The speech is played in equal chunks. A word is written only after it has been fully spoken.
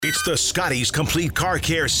It's the Scotty's Complete Car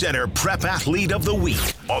Care Center Prep Athlete of the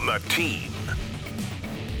Week on the team.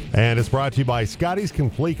 And it's brought to you by Scotty's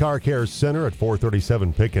Complete Car Care Center at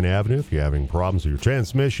 437 Pitkin Avenue. If you're having problems with your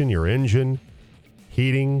transmission, your engine,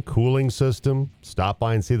 heating, cooling system, stop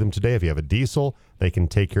by and see them today. If you have a diesel, they can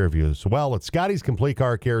take care of you as well. At Scotty's Complete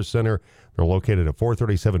Car Care Center, they're located at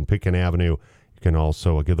 437 Pitkin Avenue. You can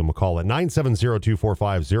also give them a call at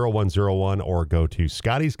 970-245-0101 or go to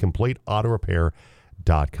scottyscompleteautorepair.com.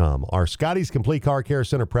 Our Scotty's Complete Car Care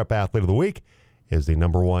Center Prep Athlete of the Week is the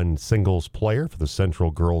number one singles player for the Central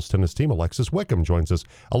girls tennis team. Alexis Wickham joins us.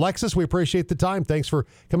 Alexis, we appreciate the time. Thanks for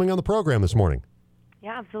coming on the program this morning.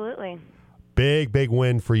 Yeah, absolutely. Big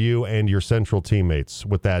win for you and your Central teammates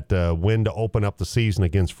with that win to open up the season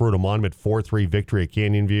against Fruita Monument, 4-3 victory at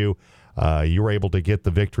Canyon View. You were able to get the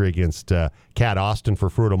victory against Cat Austin for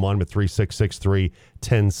Fruita Monument, 3-6, 6-3,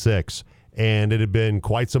 10-6. And it had been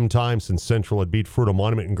quite some time since Central had beat Fruita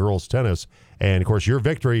Monument in girls tennis. And, of course, your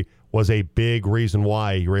victory was a big reason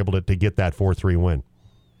why you were able to get that 4-3 win.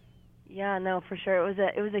 Yeah, no, for sure.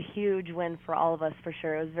 It was a huge win for all of us, for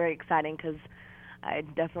sure. It was very exciting because I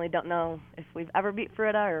definitely don't know if we've ever beat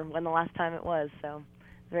Fruita or when the last time it was, so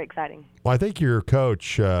it's very exciting. Well, I think your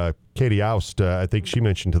coach, Katie Oust, I think she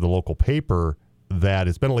mentioned to the local paper that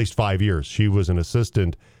it's been at least 5 years. She was an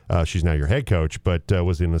assistant. She's now your head coach, but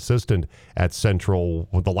was an assistant at Central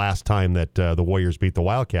the last time that the Warriors beat the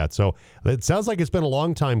Wildcats. So it sounds like it's been a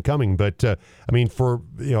long time coming. But I mean,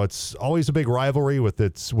 it's always a big rivalry when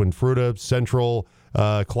Fruita Central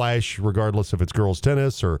clash, regardless if it's girls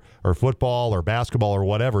tennis or football or basketball or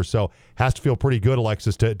whatever. So has to feel pretty good,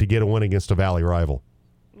 Alexis, to get a win against a Valley rival.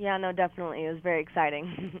 Yeah, no, definitely. It was very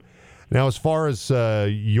exciting. Now, as far as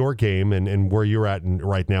your game and where you're at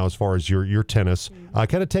right now, as far as your tennis,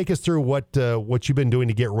 kind of take us through what you've been doing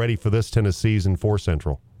to get ready for this tennis season for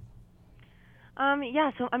Central.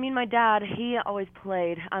 Yeah, so, I mean, my dad, he always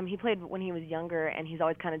played. He played when he was younger, and he's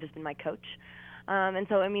always kind of just been my coach. And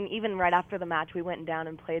so, I mean, even right after the match, we went down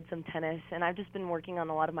and played some tennis, and I've just been working on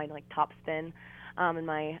a lot of my, top spin and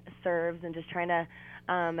my serves and just trying to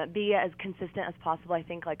be as consistent as possible. I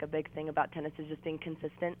think, a big thing about tennis is just being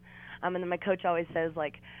consistent. And then my coach always says,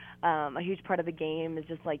 a huge part of the game is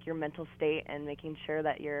just, your mental state and making sure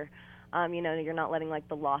that you're, you're not letting,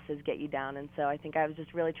 the losses get you down. And so I think I was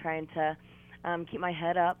just really trying to keep my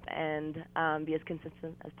head up and be as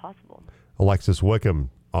consistent as possible. Alexis Wickham,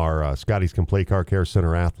 our Scotty's Complete Car Care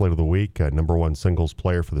Center Athlete of the Week, number one singles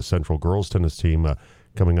player for the Central girls tennis team,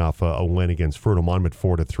 coming off a win against Fruita Monument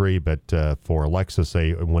 4-3, but for Alexis,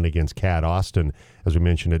 a win against Cat Austin, as we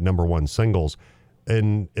mentioned, at number one singles.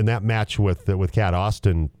 In that match with Cat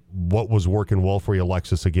Austin, what was working well for you,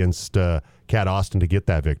 Alexis, against Cat Austin to get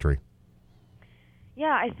that victory?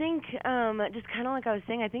 Yeah, I think just kind of like I was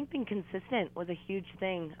saying, I think being consistent was a huge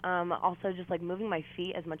thing. Also, just moving my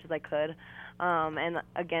feet as much as I could, and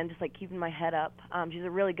again, just keeping my head up. She's a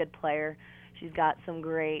really good player. She's got some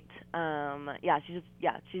great,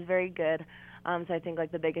 she's very good. So I think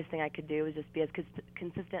the biggest thing I could do was just be as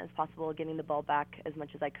consistent as possible, getting the ball back as much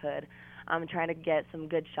as I could, and trying to get some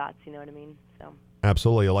good shots. You know what I mean? So.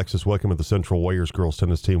 Absolutely, Alexis Wickham of the Central Warriors girls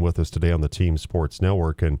tennis team with us today on the Team Sports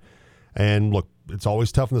Network, and look, it's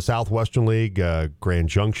always tough in the Southwestern League. Grand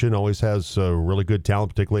Junction always has really good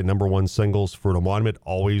talent, particularly at number one singles. Fruita Monument,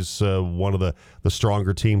 always one of the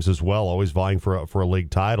stronger teams as well, always vying for a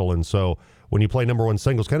league title. And so when you play number one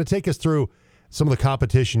singles, kind of take us through some of the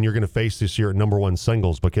competition you're going to face this year at number one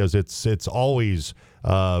singles, because it's always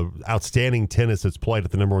outstanding tennis that's played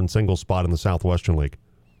at the number one singles spot in the Southwestern League.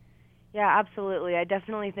 Yeah, absolutely. I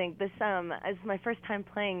definitely think this is my first time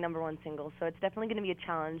playing number one singles, so it's definitely going to be a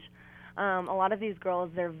challenge. A lot of these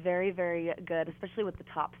girls, they're very, very good, especially with the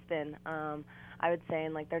top spin. I would say,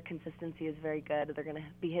 and their consistency is very good. They're going to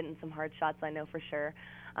be hitting some hard shots, I know for sure.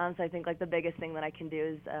 So I think the biggest thing that I can do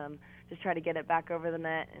is just try to get it back over the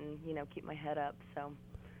net and keep my head up. So,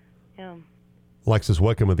 yeah. Alexis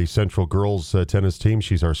Wickham of the Central girls tennis team.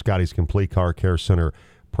 She's our Scotty's Complete Car Care Center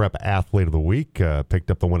Prep Athlete of the Week.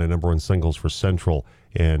 Picked up the win at number one singles for Central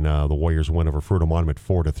in the Warriors' win over Fruita Monument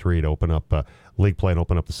 4-3 to open up league play and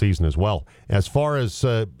open up the season as well. As far as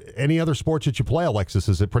any other sports that you play, Alexis,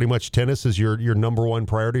 is it pretty much tennis is your number one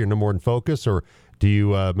priority, your number one focus, or do you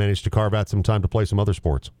manage to carve out some time to play some other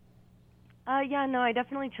sports? Yeah, no, I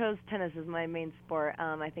definitely chose tennis as my main sport.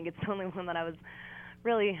 I think it's the only one that I was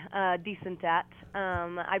really decent at.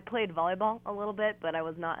 I played volleyball a little bit, but I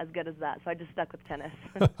was not as good as that, so I just stuck with tennis.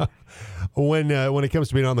 When it comes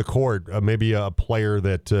to being on the court, maybe a player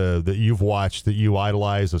that you've watched that you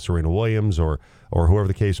idolize, a Serena Williams or whoever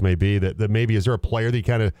the case may be, that maybe is there a player that you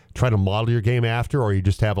kind of try to model your game after, or you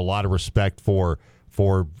just have a lot of respect for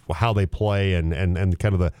for how they play and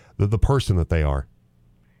kind of the person that they are.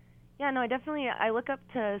 Yeah, no, I look up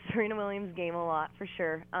to Serena Williams' game a lot for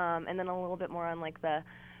sure, and then a little bit more on like the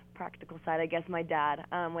practical side. I guess my dad,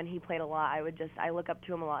 when he played a lot, I look up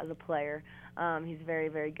to him a lot as a player. He's very,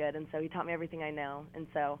 very good, and so he taught me everything I know, and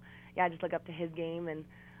so yeah, I just look up to his game. And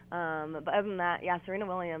but other than that, yeah, Serena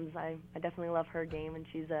Williams, I definitely love her game, and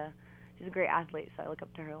she's a great athlete, so I look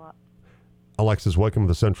up to her a lot. Alexis Wickham,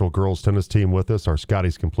 the Central girls tennis team, with us, our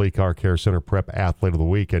Scotty's Complete Car Care Center Prep Athlete of the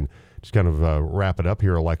Week. And just kind of wrap it up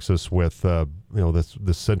here, Alexis, with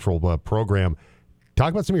this Central program.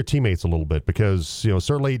 Talk about some of your teammates a little bit, because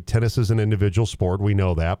certainly tennis is an individual sport. We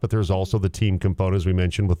know that, but there's also the team component, as we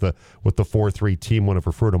mentioned, with the 4-3 team win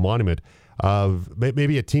for Fruita Monument.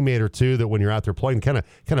 Maybe a teammate or two that when you're out there playing kind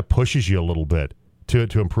of pushes you a little bit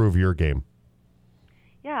to improve your game.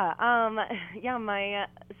 Yeah,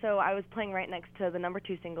 so I was playing right next to the number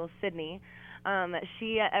 2 singles, Sydney.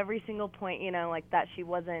 She at every single point, like that, she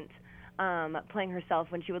wasn't playing herself.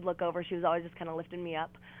 When she would look over, she was always just kind of lifting me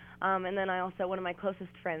up. And then I also, one of my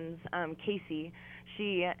closest friends, Casey,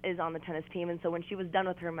 she is on the tennis team, and so when she was done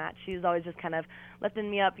with her match, she was always just kind of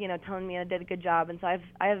lifting me up, telling me I did a good job. And so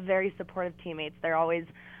I have very supportive teammates. They're always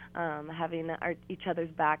having each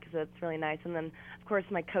other's back, so it's really nice. And then, of course,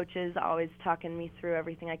 my coaches always talking me through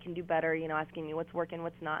everything I can do better, asking me what's working,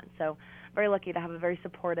 what's not. So very lucky to have a very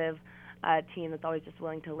supportive team that's always just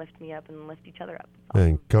willing to lift me up and lift each other up. Awesome.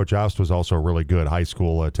 And Coach Oust was also a really good high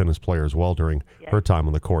school tennis player as well during her time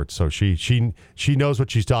on the court. So she knows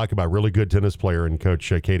what she's talking about. Really good tennis player. And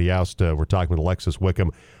Coach Katie Oust, we're talking with Alexis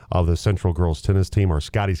Wickham of the Central girls tennis team, our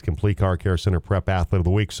Scotty's Complete Car Care Center Prep Athlete of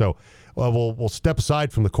the Week. So we'll step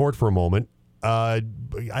aside from the court for a moment. I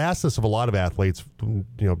ask this of a lot of athletes,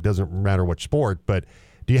 doesn't matter which sport, but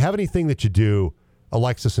do you have anything that you do,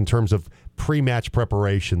 Alexis, in terms of pre-match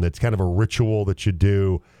preparation that's kind of a ritual that you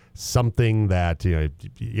do, something that you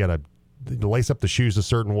got to lace up the shoes a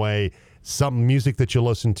certain way, some music that you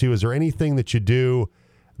listen to? Is there anything that you do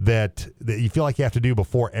that you feel like you have to do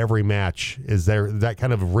before every match? Is there that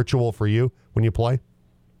kind of ritual for you when you play?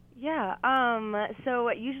 Yeah, so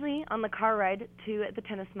usually on the car ride to the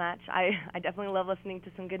tennis match, I definitely love listening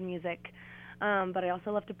to some good music, but I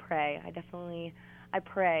also love to pray. I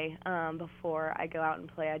pray before I go out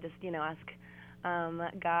and play. I just, ask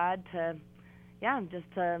God to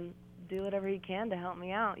do whatever He can to help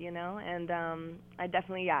me out, And I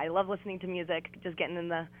definitely, I love listening to music, just getting in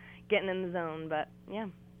the zone. But yeah.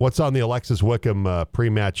 What's on the Alexis Wickham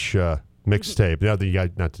pre-match mixtape? Not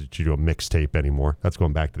that you do a mixtape anymore. That's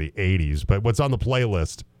going back to the 80s. But what's on the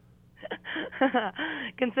playlist?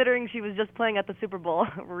 Considering she was just playing at the Super Bowl,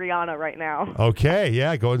 Rihanna right now. Okay,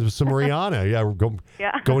 yeah, going with some Rihanna.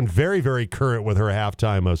 Yeah, going very, very current with her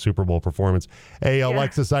halftime Super Bowl performance. Hey,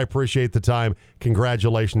 Alexis, I appreciate the time.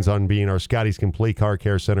 Congratulations on being our Scotty's Complete Car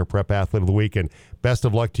Care Center Prep Athlete of the Week, and best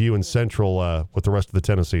of luck to you in Central with the rest of the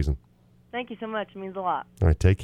tennis season. Thank you so much. It means a lot. All right, take care.